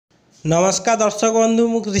नमस्कार दर्शक बंधु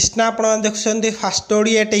मु कृष्णा आप देखुं fast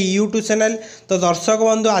Odia eight YouTube channel. तो दर्शक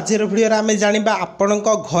बंधु आज भिडियो आम जाना आपण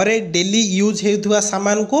घरे डेली यूज होता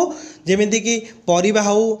सामान को जमीक परिवा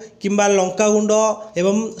हो कि लंका गुंड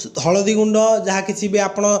एवं हलदी गुंड जहाँ किसी भी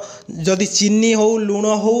आप जदि चीनी हो लुण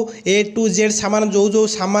हो ए टू जेड सामान जो जो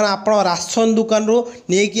सामान आप राशन दुकान रू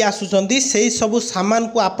नहीं आसुँच से सब सामान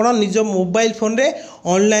को आप निज मोबाइल फोन रे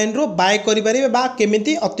ऑनलाइन रू बाय करें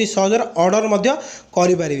केमिति अति सहज ऑर्डर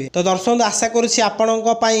करें। तो दर्शक आशा करुँची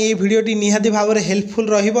ये भिडियोटी निहाती भाव में हेल्पफुल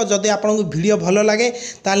रही। आपको भिडियो भल लगे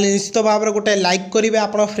ताल निश्चित भाव में गोटे लाइक करेंगे,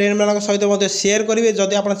 आप फ्रेंड मान सहित शेयर करेंगे।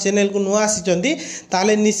 जदि आप चैनल को नुआ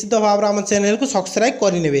आसी निश्चित भाव में आम चैनल को सब्सक्राइब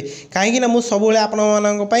करेंगे कहीं मुझे सब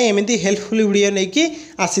आपमती हेल्पफुल भिडियो नहीं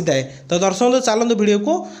आसी थाए। तो दर्शक चलते भिडियो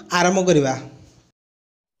को आरंभ करवा।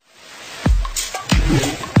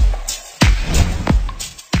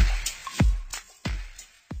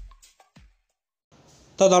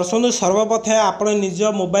 तो दर्शक सर्वप्रथम आप निज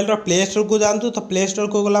मोबाइल प्ले स्टोर को जातु। तो प्ले स्टोर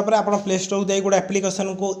को गलापर आप प्ले स्टोर को जाए गोटे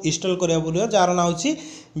एप्लिकेशन को इंस्टॉल करा पड़ो जार ना हो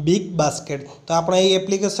बिग बास्केट। तो आप ये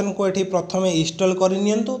एप्लिकेशन को ये प्रथम इंस्टॉल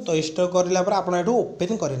करनी। तो इंस्टॉल करापर आप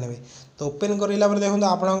ओपन करेंगे। तो ओपन करापर देखो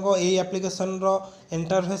आप एप्लिकेशन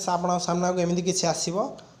इंटरफेस आप सामना को एमती किसी आसो।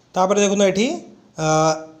 देखो ये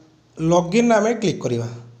लॉगिन आम क्लिक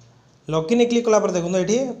करवा। लॉगिन क्लिक कलापर देखो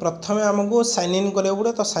ये प्रथम आमको साइन इन करा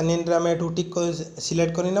पड़े। तो साइन इन आम टिक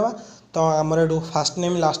सिलेक्ट करना। तो आमर ये fast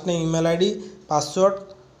name last name email ID password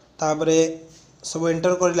तापर सब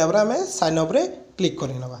एंटर करापर आम साइन अप रे क्लिक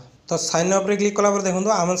करना। तो साइन अप रे क्लिक कलापर देखो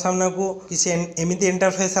आम सामना को किसी एमती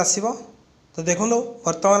इंटरफेस आसो। तो देखो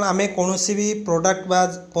बर्तमान आम कौन भी प्रोडक्ट बा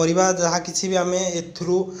परिबा जहाँ किसी भी आम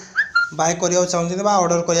एथरू बाय करने चाहूँ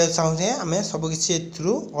ऑर्डर करने चाहूँ आम सबकि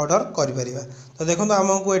ऑर्डर कर। तो देखो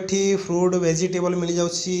आमको ये फ्रूट वेजिटेबल मिल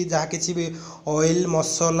जाऊँगी जहाँ किसी भी ऑयल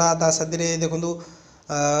मसला साथ देखो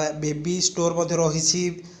बेबी स्टोर रही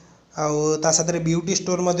साथ ब्यूटी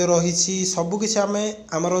स्टोर रही सबकि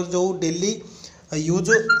आमर जो डेली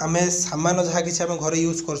यूज आम सामान जहाँ किसी आम घर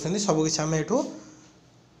यूज कर सबकि आम एठू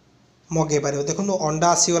मगे पार। देखो अंडा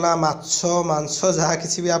आसीगला माछ मांस जहाँ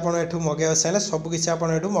किसी भी आप मगे चाहिए सबकि आप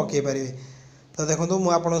मगे पारे। तो देखो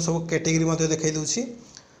मुझे सब कैटेगरी देखई दूसरी।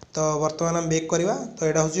 तो बर्तमान आम बेक करवा। तो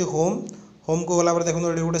यहाँ हूँ होम। होम को गलापर देखो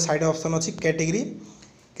ये गोटे साइड ऑप्शन अच्छी कैटेगरी।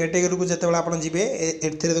 कैटेगरी को जिते आप जी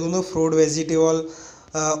देखो फ्रूट वेजिटेबल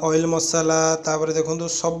ऑयल मसाला तापर देखो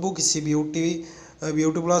सबू किसी ब्यूटी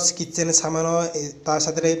ब्यूटी प्लस किचेन सामान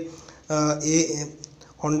साथ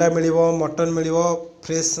अंडा मिल मटन मिल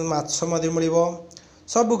फ्रेश माछ मिल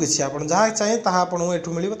सबकि आप जहाँ चाहिए आपको ये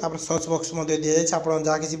मिल। सर्च बक्स दि जाए आप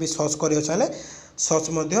जहाँ किसी भी सर्च करेंगे चाहिए सर्च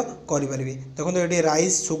करें। देखो ये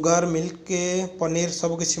राइस सुगर मिल्क पनीर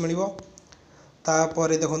सबकि मिल।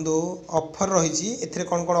 तापर देखो ऑफर रही ए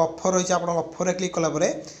कौन कौन ऑफर रही आप ऑफर क्लिक कलापर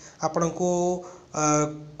आपण को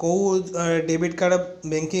कौ डेबिट कार्ड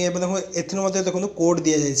बैंकिंग एवं देखो ए देखो कोड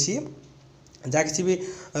दि जाए जहाँ किसी भी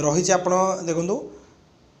रही आप देखो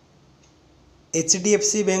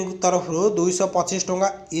HDFC बैंक तरफ 225 टंका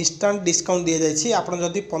इंस्टांट डिस्काउंट दि जाए। आप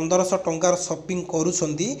जदि 1500 टंकार शॉपिंग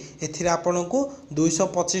करुँच आपन को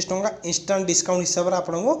 225 टंका इंस्टांट डिस्काउंट हिसाब से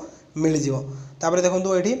आपन को मिल जाए।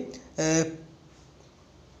 देखो ये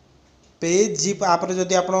पे जिप आप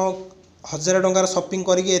जदि आप 1000 टंकार शॉपिंग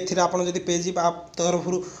करके पेजिप आप तरफ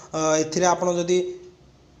जदि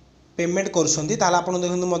पेमेंट कर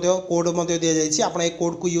देखो कोड दि जाए। आप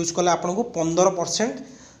कोड को यूज कले आपको 15%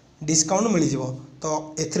 डिस्काउंट मिल जाव। तो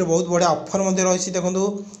ए बहुत बढ़िया ऑफर रही। देखो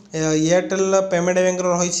एयरटेल पेमेंट बैंक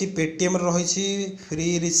रही पेटीएम रही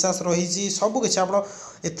फ्री रिचार्ज रही सबकि आप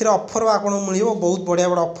ऑफर आपको मिल बहुत बढ़िया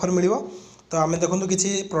बड़ा ऑफर मिल। तो आम देखो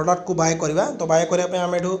किसी प्रोडक्ट को बाय करवा। तो बाय करने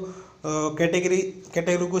आम एठू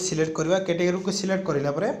कैटेगरी को सिलेक्ट करवा। कैटेगरी को सिलेक्ट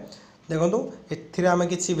करापर देखो ये आम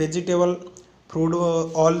किसी वेजिटेबल फ्रूट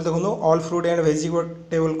ऑल देखो ऑल फ्रूट एंड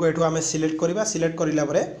वेजिटेबल को एठू आम सिलेक्ट करवा। सिलेक्ट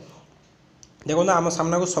करापर देखो आम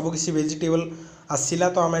सामना को सब किसी वेजिटेबल आसला।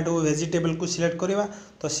 तो आम एठू वेजिटेबल को सिलेक्ट करवा।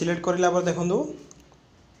 तो सिलेक्ट करापर देखो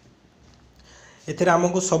ये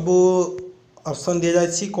आमको सबू ऑप्शन दि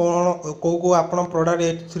जाए कौन कौ आप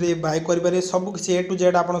प्रोडक्ट ये बाय करेंगे सबकि ए टू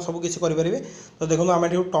जेड आप सबकि करेंगे। तो देखो आम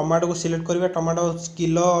ये टमाटो को सिलेक्ट करवा। टमाटो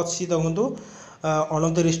किलो अच्छी देखो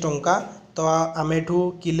 29 टंका। तो आम एठू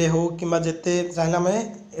किले हो कि जिते चाहिए आम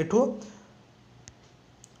एठू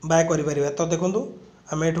बाय करें। तो देखो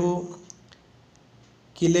आम एठू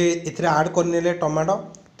किले ए आड करने टमाटो।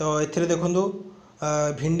 तो ये देखो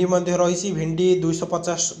भिंडी रही भिंडी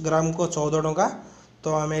 250 ग्राम को 14 टंका।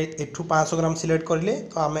 तो आम एठू 500 ग्राम सिलेक्ट करें।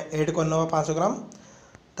 तो आम ऐड करना 500 ग्राम।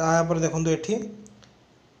 तापर देखो ये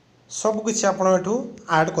सबकिछि आपण एठू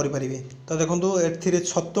ऐड करें। तो देखो ए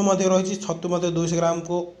छतु रही छतु 200 ग्राम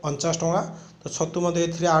को 49 टंका। तो छतु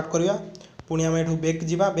ऐड करवा पुणी आम एठू बेक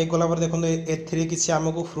जावा बेक गलापर देखो ए किसी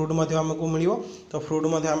आमको फ्रुट आमको मिल। तो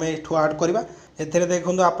फ्रुट आम एठू ऐड करवा। एथे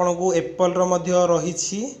देखो आपन को एप्पल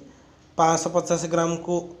रही 550 ग्राम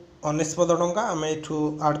को 49 टंका आम एठू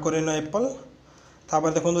ऐड करें एप्पल।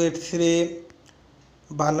 तापर देखो ए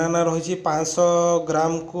बानाना रही 500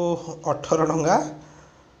 ग्राम को 18 टंका।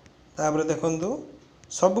 तापर देखो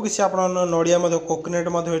सबकिछि आप नड़िया कोकोनट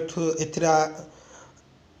एथिरा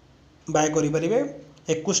बाय करें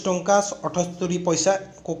 21 टंका 78 पैसा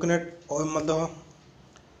कोकोनट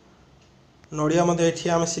नड़िया ये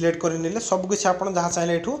आम सिलेक्ट कर सबकिछि आप जहाँ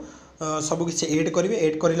चाहिए एठू सबकिछि एड करेंगे।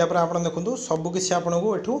 एड करापर आप देखो सबकिछि आपन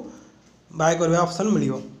को एठू बाय करवा ऑप्शन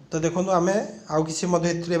मिल। तो देखो आम आउ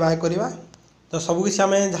कि बाय करवा। तो सबकिछि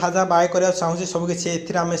आम जहाँ जहाँ बाय करा चाहूँ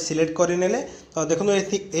सबकिछि आम सिलेक्ट कर। तो देखो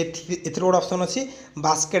गोटे ऑप्शन अच्छी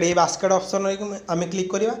बास्केट। ये बास्केट ऑप्शन आम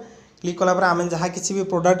क्लिक करवा। क्लिक कलापर आम जहाँ किसी भी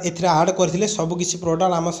प्रोडक्ट ए ऐड करते सबकिछि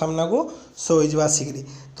प्रोडक्ट आम सामना को शो हो आसिक।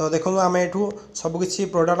 तो देखो आम एठू सबकिछि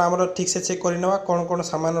प्रोडक्ट आम ठीक से चेक करवा कौन कौन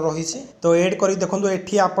सामान रही। तो एड कर देखो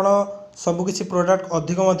ये आपड़ सबकिछि प्रोडक्ट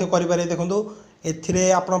अधिक करें। देखो ए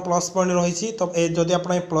आप प्लस पॉइंट रही। तो जदि आप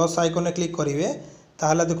प्लस आइकन क्लिक करेंगे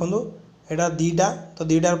ताहले देखो यहाँ दीटा। तो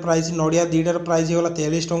दीटार प्राइस नड़िया दीटार प्राइस होगा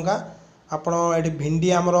 43 टंका। आपड़ ये भिंडी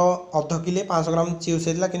आमर अध किले 500 ग्राम चिप्स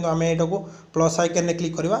होता कि आम यहाँ को प्लस आइकन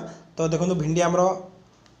क्लिक करवा। तो देखो भिंडी आमर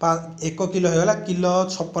 1 किलो होगा किलो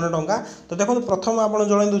 56 टंका। तो देखो प्रथम आप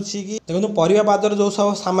जन दूसरी कि देखो परिवा बाजार जो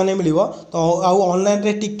सब सामान मिल। तो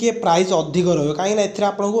ऑनलाइन टिके प्राइस अधिक रही कहीं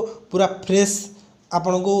आपको पूरा फ्रेश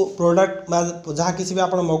आपन को प्रोडक्ट जहाँ किसी भी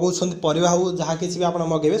आप मगाउं परिवा हो जहाँ किसी भी आप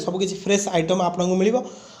मगेबे सबकिछि फ्रेश आइटम आपको मिल।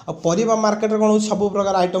 परिवा मार्केट कौन सब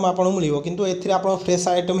प्रकार आइटम आपको मिल किंतु एथिरे आप फ्रेश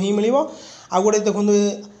आइटम ही मिल। आ गए देखो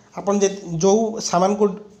आप जो सामान को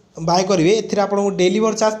बाय करेंगे ए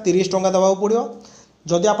डेलीवर चार्ज 30 टंका देवा पड़ो।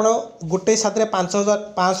 जदि आप गोटे साथ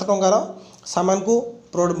 500 टंकार सामान को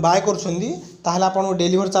बाय कर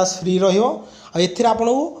डेलीवर चार्ज फ्री रही।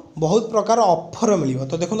 बहुत प्रकार ऑफर मिल।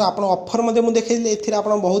 तो देखो आप ऑफर मुझे देखी आप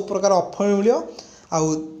बहुत प्रकार ऑफर मिल।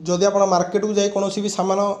 आउ जदि आप मार्केट को जाए कौन भी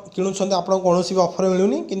सामान किणुंट आप कौन भी ऑफर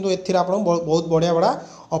मिलूनी किंतु एथिरे आप बहुत बढ़िया बढ़िया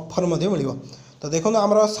ऑफर मिल। तो देखो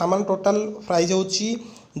आम सामान टोटाल प्राइस हो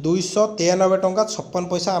 293 टंका 56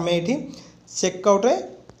 पैसा। आम ये चेकआउट्रे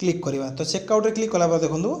क्लिक करवा। तो चेकआउट्रे क्लिक कला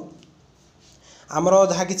देखो आमर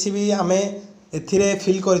जहाँ किसी भी आम एथिरे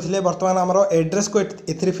फिल करथिले वर्तमान आमर एड्रेस को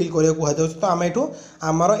एथिरे फिल करिया को जाउछ। तो आम एठू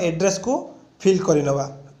आमर एड्रेस को फिल करनवा।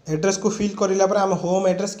 एड्रेस को फिल करिला पर आम होम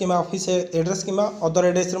एड्रेस कि ऑफिस एड्रेस कि अदर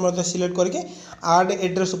एड्रेस रे सिलेक्ट करके ऐड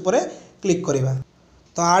एड्रेस ऊपर क्लिक करवा।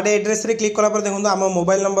 तो ऐड एड्रेस रे क्लिक कला पर देखो आम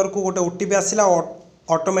मोबाइल नंबर को गोटे ओटीपी आसिला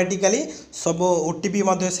ऑटोमेटिकली सब ओटीपी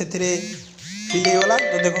से फिल होगा।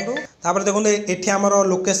 तो देखो ये आमर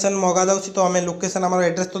लोकेशन मगा जाऊँ। तो आम लोकेशन आम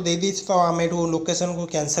एड्रेस तो दे दी। तो आम एठू लोकेशन को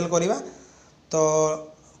कैंसल करवा। तो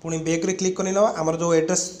पुणी बैक रे क्लिक करना आमर जो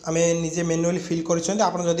एड्रेस आम निजे मैनुअली फिल कर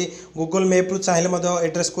गूगल मैप रु चाहिए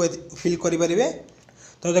एड्रेस को फिल करें।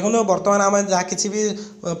 तो देखो बर्तमान आम जहाँ किसी भी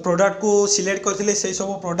प्रोडक्ट को सिलेक्ट करते से सब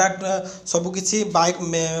प्रोडक्ट सबकिछि बाय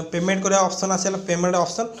पेमेंट करने ऑप्शन आसाला पेमेंट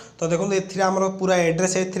ऑप्शन। तो देखो ये आमर पूरा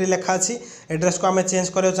एड्रेस ए लिखा अच्छी एड्रेस को आम चेंज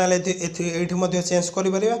करा चाहिए ये चेंज कर।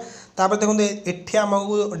 देखो ये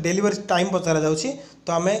आमको डेलीवरी टाइम पचरा जाऊँगी।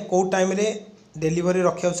 तो आम कौ टाइम डेलीवरी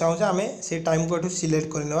रखा चाहूँगे आम से टाइम को ये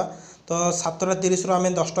सिलेक्ट करवा। तो 7:30 आम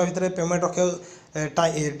 10टा भितर पेमेंट रखा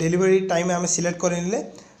डेलीवरी टाइम आम सिलेक्ट कर।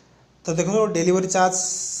 तो देखो डेलीवरी चार्ज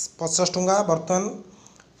 50 टंका बर्तमान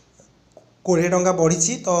 20 टंका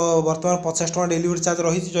बढ़ी। तो बर्तमान 50 टंका डेलीवरी चार्ज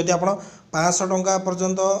रही। जदि आप 500 टंका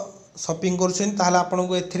पर्यंत शॉपिंग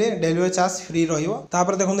करूँ ए डेलीवरी चार्ज फ्री रहा।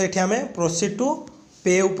 देखो ये आम प्रोसीड टू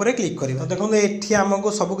पे ऊपर क्लिक करवा। तो देखो ये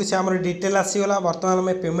आमको सबकिछि आम डिटेल आसीगला। बर्तमान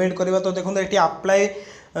आम पेमेंट करवा। तो देखो ये अप्लाई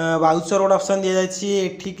वाउचर गोटे ऑप्शन दी जाए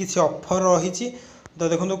किसी ऑफर रही। तो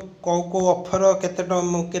देखो कौ ऑफर केते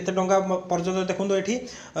टंका पर्यंत देखो ये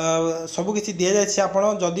सबकिछि दि जाए। आप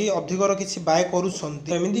जदि अधिकर किसी बाय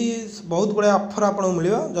करमती बहुत गुड़ाए ऑफर आपको मिल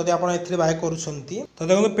जदि आप बाय कर। तो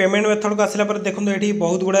देखो पेमेंट मेथड को आसला देखो ये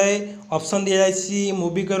बहुत गुड़ाए ऑप्शन दि जाए।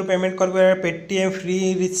 मूवी कर पेमेंट कर Paytm free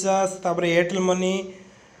recharge Airtel money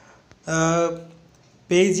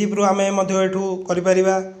पेजीप रु आम कर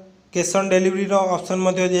कैश ऑन डिलीवरी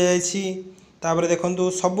ऑप्शन दि जाए। देखो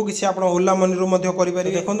सबकिछि आप ओला मनी रु करें।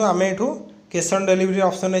 देखो आम एठू cash on delivery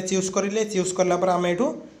option choose करें। चूज कलापर आम एठू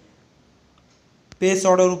पेज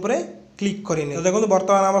ऑर्डर ऊपर क्लिक करें। तो देखो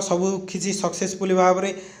बर्तमान आम सब किसी सक्सेसफुली भाव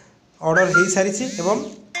में ऑर्डर हो सारी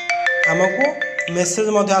आमको मेसेज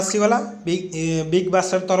आसीगला बिग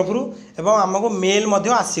बास्केट तरफ एवं आमको मेल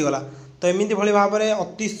आसीगला। तो एमती भली भाव में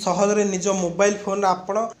अति सहजरे निज मोबाइल फोन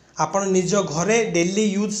आपण निज घरे डेली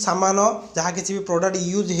यूज सामान जहाँ किसी भी प्रोडक्ट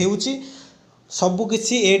यूज होउची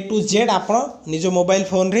सबकिछि ए टू जेड आपण निज मोबाइल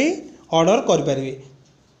फोन रे ऑर्डर करें।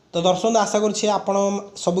 तो दर्शक आशा करुच्छे आपण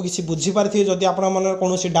सबकिछि बुझीपारे। जदि आपण मन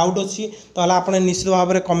कौन डाउट अच्छी ताला आप निश्चित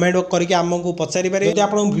भाव में कमेंट करके आमको पचारि पारे। जदि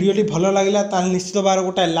आपको वीडियो भल लगे ताल निश्चित भाव में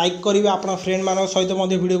गोटे लाइक करेंगे, आप फ्रेंड मान सहित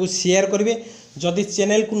वीडियो को शेयर करेंगे। जदि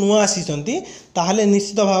चैनल को नुआ आसी ताहले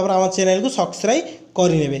निश्चित भाव में आम चैनल को सब्सक्राइब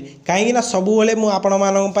करेंगे कहीं सबुबले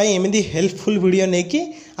मुझे एमती हेल्पफुल वीडियो नहीं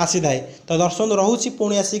आसी थाए। तो दर्शक रोचे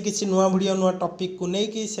पुणी आसी किसी नुआ वीडियो नुआ टॉपिक को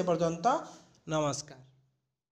लेकिन से पर्यंत नमस्कार।